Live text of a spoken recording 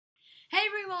Hey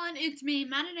everyone, it's me,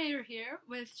 Maninator here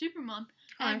with Supermom,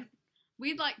 Hi. and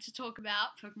we'd like to talk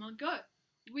about Pokemon Go.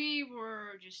 We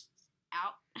were just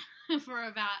out for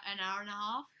about an hour and a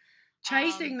half.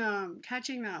 Chasing them,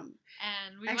 catching them.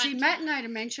 And we Actually, went Matt and Ada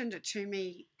mentioned it to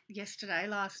me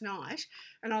last night,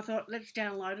 and I thought, let's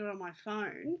download it on my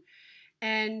phone.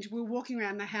 And we were walking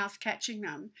around the house catching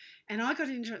them, and I got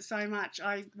into it so much.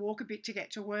 I walk a bit to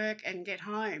get to work and get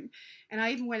home, and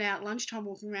I even went out lunchtime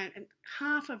walking around, and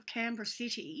half of Canberra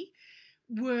City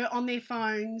were on their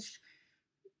phones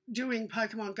doing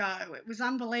Pokemon Go. It was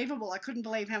unbelievable. I couldn't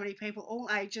believe how many people, all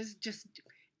ages, just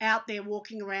out there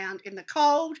walking around in the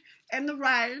cold and the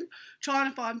rain trying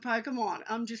to find Pokemon.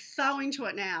 I'm just so into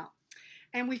it now.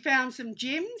 And we found some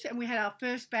gyms, and we had our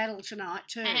first battle tonight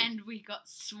too. and we got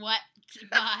swept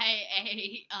by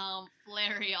a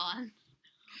Flareon.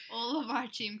 All of our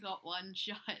team got one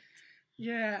shot.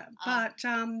 Yeah, but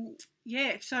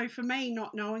yeah, so for me,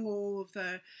 not knowing all of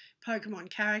the Pokemon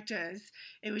characters,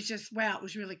 it was just, wow, it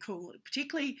was really cool.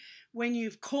 Particularly when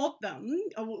you've caught them,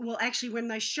 well, actually, when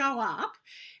they show up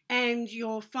and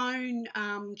your phone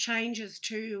changes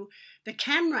to the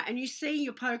camera and you see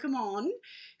your Pokemon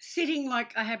sitting,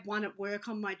 like I have one at work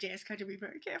on my desk, I had to be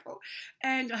very careful,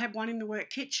 and I have one in the work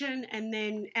kitchen, and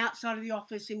then outside of the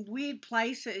office in weird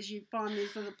places you find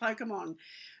these little Pokemon.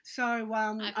 So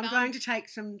I'm going to take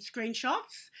some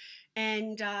screenshots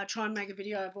and try and make a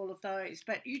video of all of those.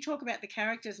 But you talk about the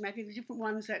characters, Matthew, the different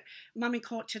ones that Mummy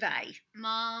caught today.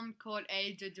 Mom caught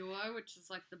a Doduo, which is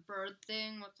like the bird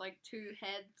thing with like two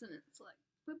heads, and it's like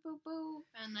boo boo boo.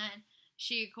 And then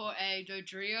she caught a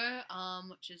Dodrio,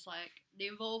 which is like the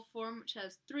evolved form, which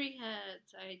has 3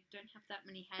 heads. I don't have that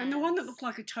many heads. And the one that looked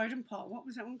like a totem pole, what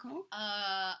was that one called?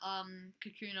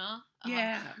 Kakuna.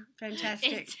 Yeah,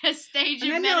 fantastic. It's a stage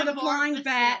and of then there were the flying metamorphosis.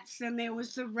 bats, and there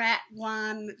was the rat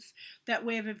one that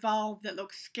we've evolved that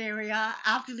looks scarier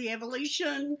after the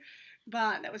evolution.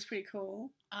 But that was pretty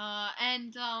cool. Oh,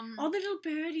 the little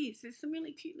birdies. There's some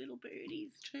really cute little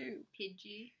birdies too.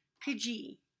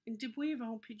 Pidgey. And did we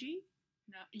evolve Pidgey?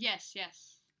 No. Yes.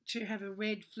 To have a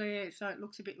red flare, so it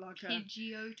looks a bit like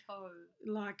Pidgeotto.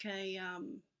 Like a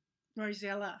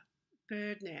Rosella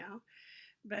bird now.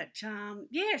 But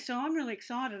yeah, so I'm really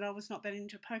excited. I was not that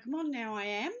into Pokemon. Now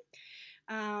I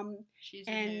am. She's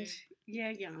and yeah,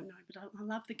 I know, but I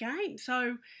love the game.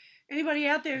 So anybody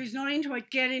out there who's not into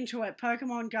it, get into it.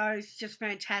 Pokemon Go is just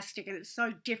fantastic, and it's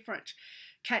so different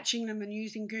catching them and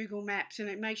using Google Maps, and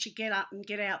it makes you get up and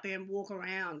get out there and walk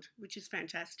around, which is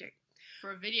fantastic.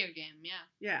 For a video game, yeah.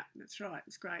 Yeah, that's right.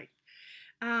 It's great.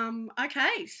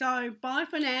 Okay, so bye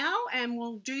for now, and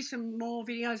we'll do some more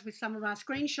videos with some of our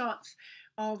screenshots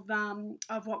of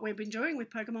what we've been doing with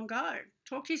Pokemon Go.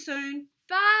 Talk to you soon.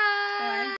 Bye. Bye.